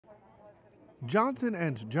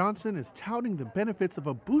Johnson & Johnson is touting the benefits of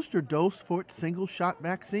a booster dose for its single-shot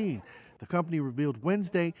vaccine. The company revealed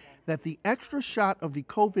Wednesday that the extra shot of the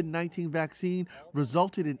COVID-19 vaccine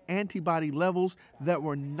resulted in antibody levels that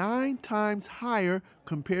were 9 times higher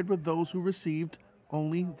compared with those who received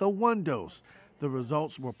only the one dose. The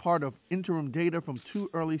results were part of interim data from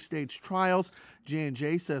 2 early-stage trials.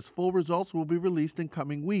 J&J says full results will be released in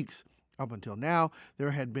coming weeks. Up until now,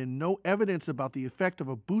 there had been no evidence about the effect of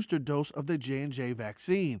a booster dose of the J&J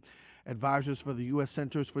vaccine. Advisors for the U.S.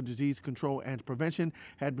 Centers for Disease Control and Prevention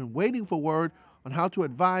had been waiting for word on how to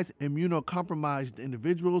advise immunocompromised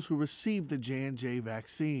individuals who received the J&J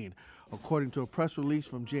vaccine. According to a press release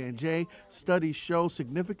from J&J, studies show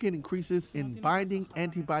significant increases in binding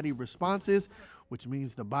antibody responses, which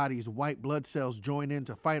means the body's white blood cells join in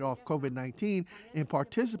to fight off COVID-19 in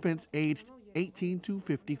participants aged 18 to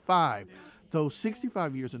 55. Those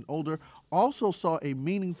 65 years and older also saw a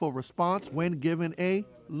meaningful response when given a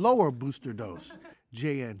lower booster dose.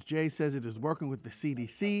 J&J says it is working with the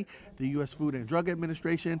CDC, the U.S. Food and Drug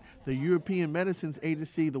Administration, the European Medicines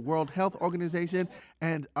Agency, the World Health Organization,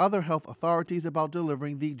 and other health authorities about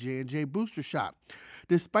delivering the J&J booster shot.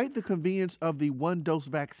 Despite the convenience of the one-dose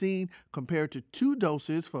vaccine compared to 2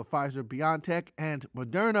 doses for Pfizer-BioNTech and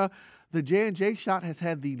Moderna, the J&J shot has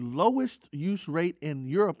had the lowest use rate in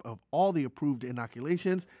Europe of all the approved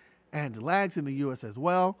inoculations and lags in the U.S. as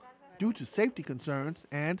well due to safety concerns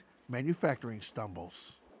and manufacturing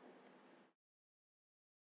stumbles.